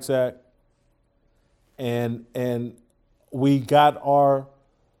 Civil Rights Act, and we got our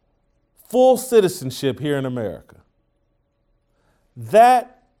full citizenship here in America,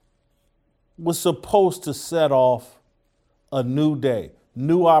 that was supposed to set off a new day,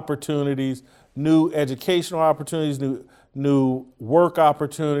 new opportunities, new educational opportunities, new work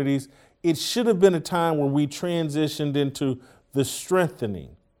opportunities. It should have been a time when we transitioned into the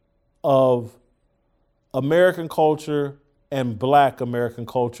strengthening of American culture and Black American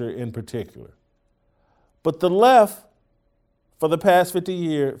culture in particular. But the left, for the past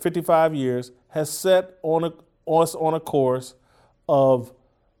 55 years, has set us on a course of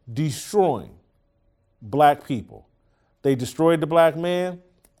destroying black people. They destroyed the black man,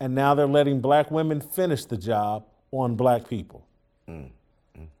 and now they're letting black women finish the job on black people.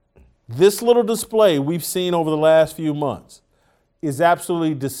 This little display we've seen over the last few months is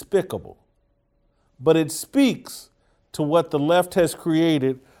absolutely despicable, but it speaks to what the left has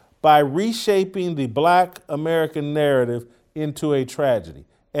created by reshaping the Black American narrative into a tragedy,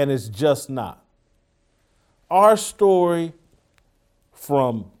 and it's just not. Our story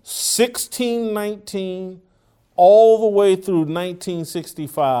from 1619 all the way through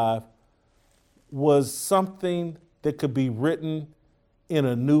 1965 was something that could be written in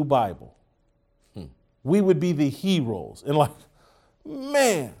a new Bible. We would be the heroes. And like,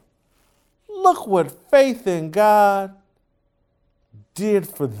 man, look what faith in God did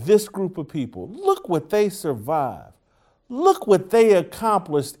for this group of people. Look what they survived. Look what they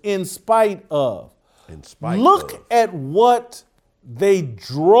accomplished in spite of. Look at what they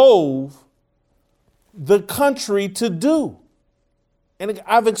drove the country to do. And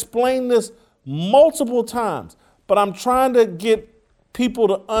I've explained this multiple times, but I'm trying to get people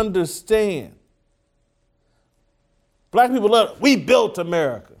to understand. Black people love, we built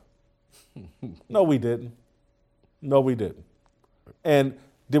America. No, we didn't. No, we didn't. And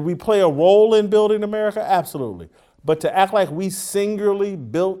did we play a role in building America? Absolutely. But to act like we singularly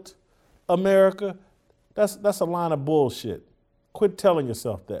built America, that's a line of bullshit. Quit telling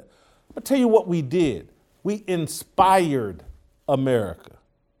yourself that. I'll tell you what we did. We inspired America.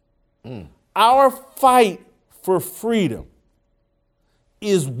 Our fight for freedom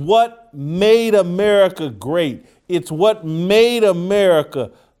is what made America great. It's what made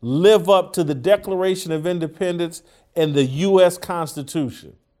America live up to the Declaration of Independence and the U.S.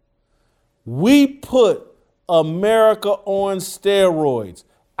 Constitution. We put America on steroids.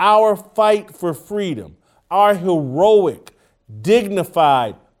 Our fight for freedom, our heroic,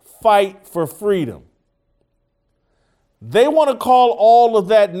 dignified fight for freedom They want to call all of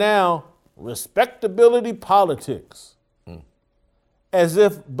that now respectability politics. As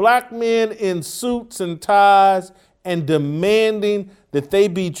if black men in suits and ties and demanding that they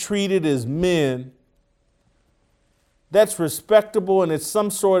be treated as men, that's respectable and it's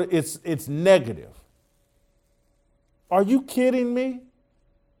some sort of, it's negative. Are you kidding me?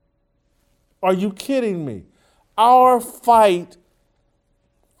 Are you kidding me? Our fight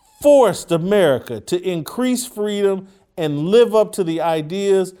forced America to increase freedom and live up to the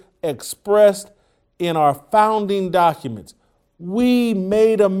ideas expressed in our founding documents. We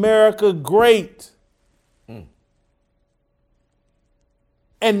made America great.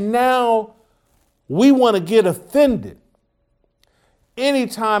 And now we want to get offended.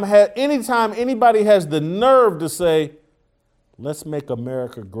 Anytime anybody has the nerve to say, let's make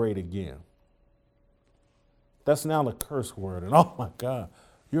America great again. That's now the curse word. And oh my God,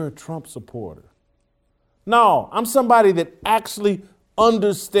 you're a Trump supporter. No, I'm somebody that actually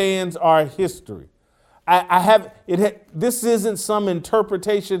understands our history. This isn't some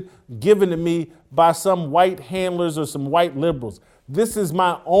interpretation given to me by some white handlers or some white liberals. This is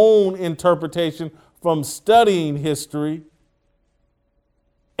my own interpretation from studying history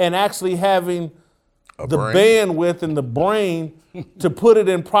and actually having the bandwidth and the brain to put it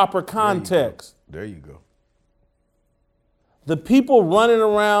in proper context. There you go. The people running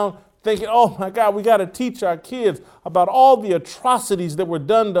around thinking, oh my God, we got to teach our kids about all the atrocities that were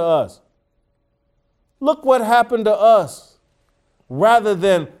done to us. Look what happened to us, rather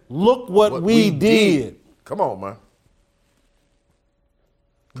than look what we did. Come on, man.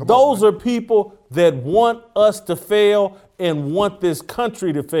 Those are people that want us to fail and want this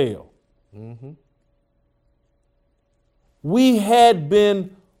country to fail. We had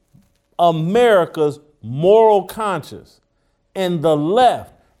been America's moral conscience, and the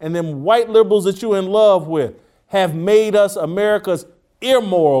left and them white liberals that you're in love with have made us America's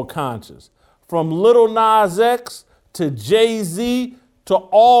immoral conscience. From Little Nas X to Jay-Z to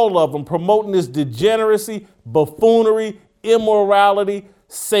all of them promoting this degeneracy, buffoonery, immorality,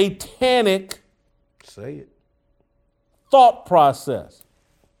 satanic thought process.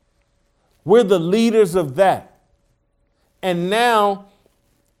 We're the leaders of that. And now,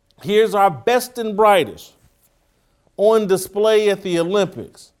 here's our best and brightest on display at the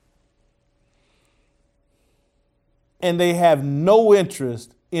Olympics. And they have no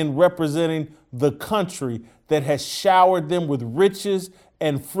interest in representing the country that has showered them with riches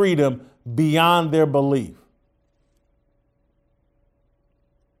and freedom beyond their belief.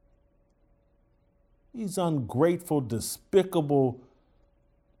 These ungrateful, despicable.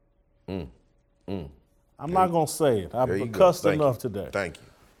 I'm not going to say it. I've cussed enough today. Thank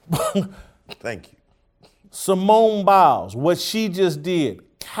you. Thank you. Simone Biles, what she just did,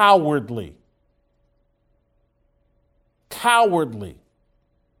 cowardly. Cowardly.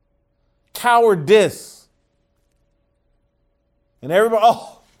 Cowardice. And everybody,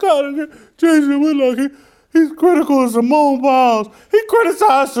 oh, God, Jason Whitlock, he's critical of Simone Biles. He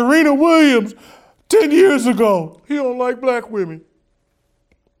criticized Serena Williams 10 years ago. He don't like black women.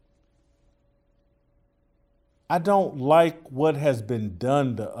 I don't like what has been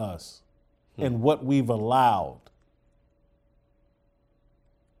done to us and what we've allowed.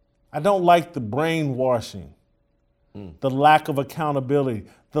 I don't like the brainwashing, the lack of accountability,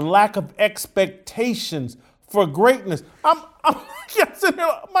 the lack of expectations for greatness.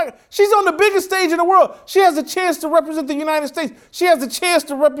 She's on the biggest stage in the world. She has a chance to represent the United States. She has a chance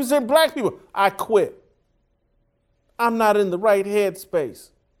to represent black people. I quit. I'm not in the right headspace.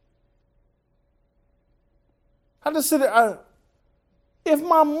 I just sit there. If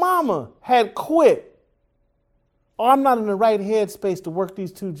my mama had quit, I'm not in the right headspace to work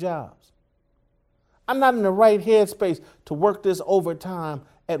these 2 jobs. I'm not in the right headspace to work this overtime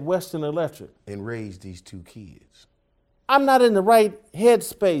at Western Electric. And raise these 2 kids. I'm not in the right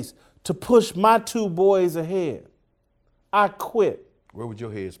headspace to push my 2 boys ahead. I quit. Where would your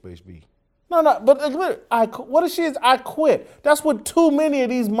headspace be? No, but what if she is? I quit. That's what too many of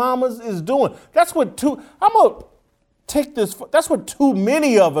these mamas is doing. That's what I'm going to take this, that's what too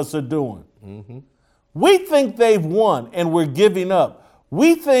many of us are doing. We think they've won and we're giving up.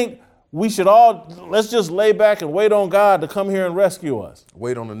 We think we should let's just lay back and wait on God to come here and rescue us.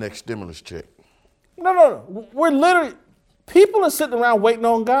 Wait on the next stimulus check. No. We're literally, people are sitting around waiting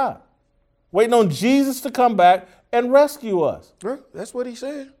on God, waiting on Jesus to come back and rescue us. That's what he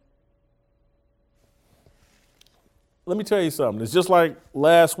said. Let me tell you something. It's just like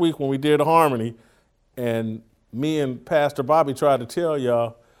last week when we did Harmony and me and Pastor Bobby tried to tell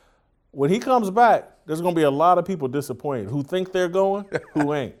y'all, when he comes back, there's going to be a lot of people disappointed who think they're going,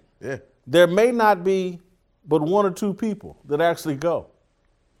 who ain't. Yeah. There may not be but 1 or 2 people that actually go.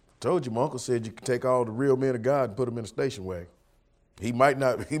 Told you, my uncle said you could take all the real men of God and put them in a station wagon. He might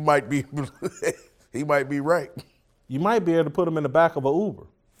not. He might be. He might be right. You might be able to put them in the back of an Uber,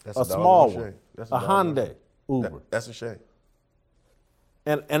 That's a a small doggone one, shame. That's a a doggone Hyundai Uber. That's a shame.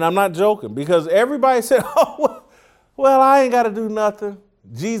 And I'm not joking, because everybody said, oh, well, I ain't got to do nothing.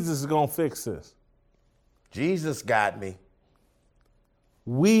 Jesus is going to fix this. Jesus got me.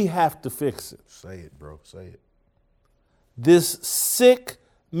 We have to fix it. Say it, bro. Say it. This sick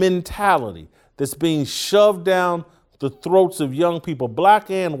mentality that's being shoved down the throats of young people, black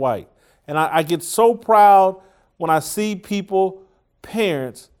and white. And I get so proud when I see people,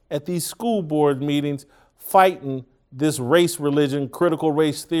 parents, at these school board meetings fighting this race religion, critical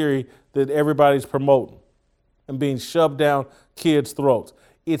race theory that everybody's promoting and being shoved down kids' throats.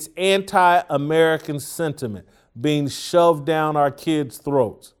 It's anti-American sentiment being shoved down our kids'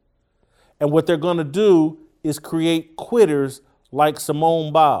 throats. And what they're going to do is create quitters like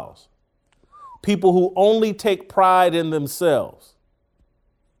Simone Biles, people who only take pride in themselves,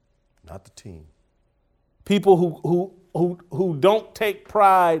 Not the team. people who don't take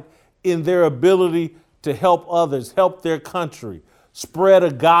pride in their ability to help others, help their country, spread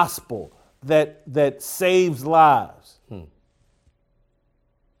a gospel that saves lives.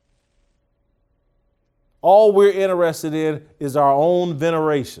 All we're interested in is our own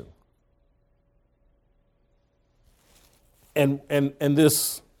veneration. And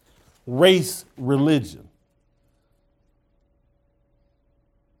this race religion.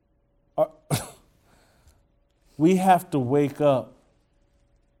 We have to wake up.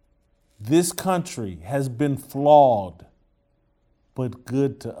 This country has been flawed, but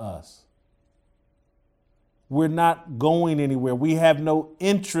good to us. We're not going anywhere. We have no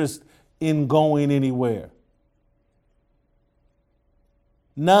interest in going anywhere.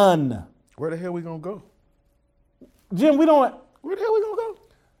 None. Where the hell we gonna go? Jim, we don't. Where the hell we gonna go?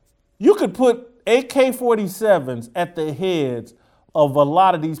 You could put AK-47s at the heads of a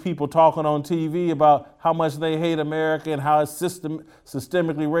lot of these people talking on TV about how much they hate America and how it's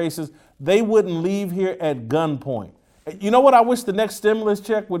systemically racist. They wouldn't leave here at gunpoint. You know what I wish the next stimulus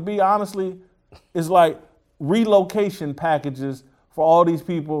check would be, honestly? Is like relocation packages for all these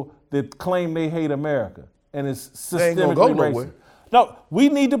people that claim they hate America and it's They ain't systemically gonna go racist. nowhere. No, we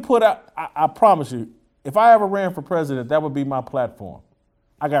need to put out, I promise you, if I ever ran for president, that would be my platform.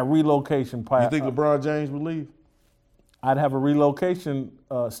 I got relocation You think LeBron James would leave? I'd have a relocation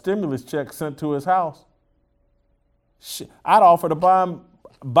stimulus check sent to his house. I'd offer to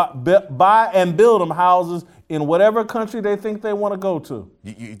buy and build them houses in whatever country they think they want to go to.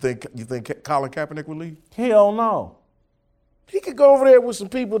 You think Colin Kaepernick would leave? Hell no. He could go over there with some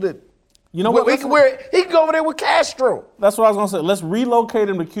people that. You know what? He could go over there with Castro. That's what I was going to say. Let's relocate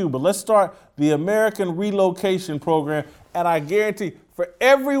him to Cuba. Let's start the American relocation program. And I guarantee for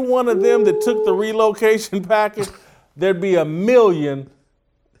every one of them that took the relocation package, there'd be 1 million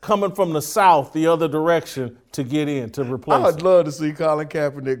coming from the South the other direction to get in, to replace I'd him. love to see Colin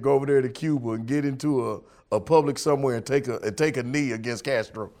Kaepernick go over there to Cuba and get into a public somewhere and take a knee against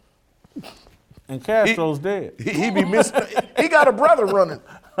Castro. And Castro's dead. He be missing. He got a brother running.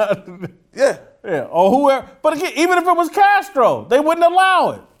 Yeah. Yeah, or whoever. But again, even if it was Castro, they wouldn't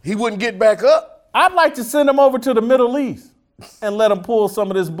allow it. He wouldn't get back up. I'd like to send him over to the Middle East and let him pull some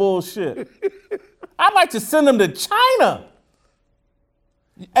of this bullshit. I'd like to send him to China.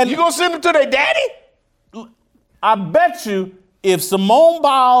 And You gonna send him to their daddy? I bet you if Simone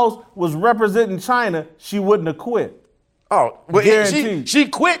Biles was representing China, she wouldn't have quit. Oh, well, Guaranteed. she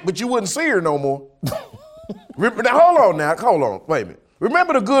quit, but you wouldn't see her no more. Now, hold on, wait a minute.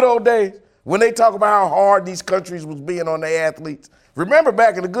 Remember the good old days when they talk about how hard these countries was being on their athletes? Remember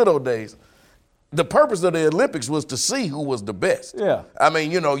back in the good old days, the purpose of the Olympics was to see who was the best. Yeah. I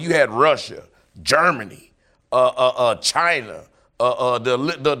mean, you had Russia, Germany, China,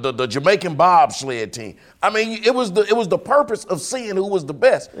 the Jamaican bobsled team. I mean, it was the purpose of seeing who was the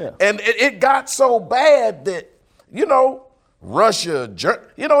best. Yeah. And it got so bad that, Russia,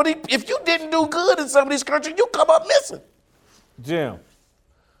 if you didn't do good in some of these countries, you come up missing. Jim,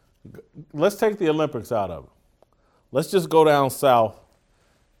 let's take the Olympics out of it. Let's just go down south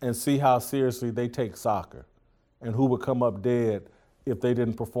and see how seriously they take soccer and who would come up dead if they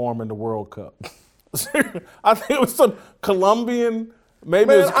didn't perform in the World Cup. I think it was some Colombian, maybe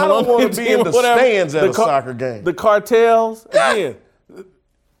Man, it was I don't Colombian want to be team in or the whatever. stands at a soccer game. The cartels, again,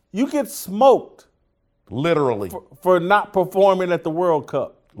 you get smoked Literally. for not performing at the World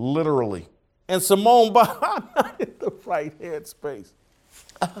Cup. Literally. And Simone Biles not in the right headspace.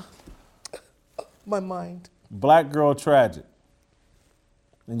 My mind. Black girl tragic.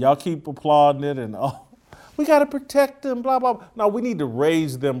 And y'all keep applauding it and We got to protect them, blah, blah, blah. No, we need to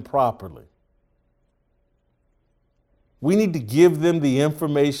raise them properly. We need to give them the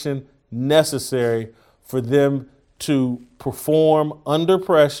information necessary for them to perform under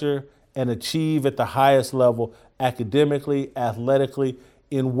pressure and achieve at the highest level academically, athletically,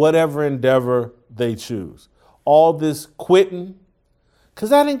 in whatever endeavor they choose. All this quitting,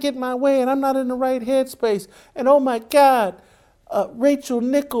 because I didn't get my way and I'm not in the right headspace. And oh my God, Rachel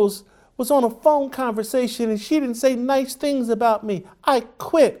Nichols was on a phone conversation and she didn't say nice things about me. I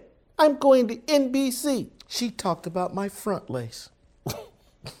quit. I'm going to NBC. She talked about my front lace.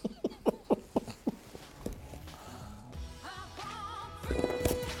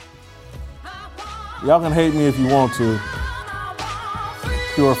 Y'all can hate me if you want to.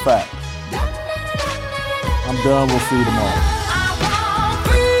 Pure fact. I'm done. We'll see you tomorrow.